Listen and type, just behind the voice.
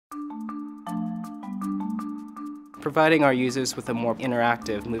Providing our users with a more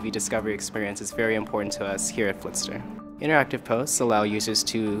interactive movie discovery experience is very important to us here at Flixster. Interactive posts allow users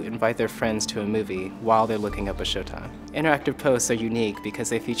to invite their friends to a movie while they're looking up a showtime. Interactive posts are unique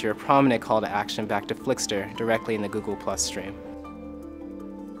because they feature a prominent call to action back to Flixster directly in the Google Plus stream.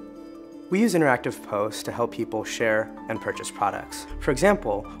 We use interactive posts to help people share and purchase products. For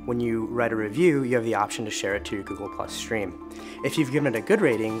example, when you write a review, you have the option to share it to your Google Plus stream. If you've given it a good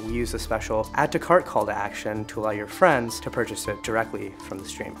rating, we use a special add to cart call to action to allow your friends to purchase it directly from the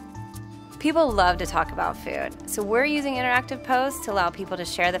stream. People love to talk about food, so we're using interactive posts to allow people to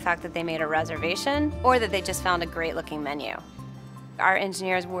share the fact that they made a reservation or that they just found a great looking menu. Our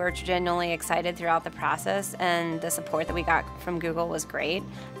engineers were genuinely excited throughout the process, and the support that we got from Google was great,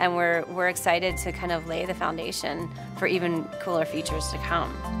 and we're excited to kind of lay the foundation for even cooler features to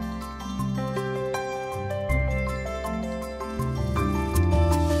come.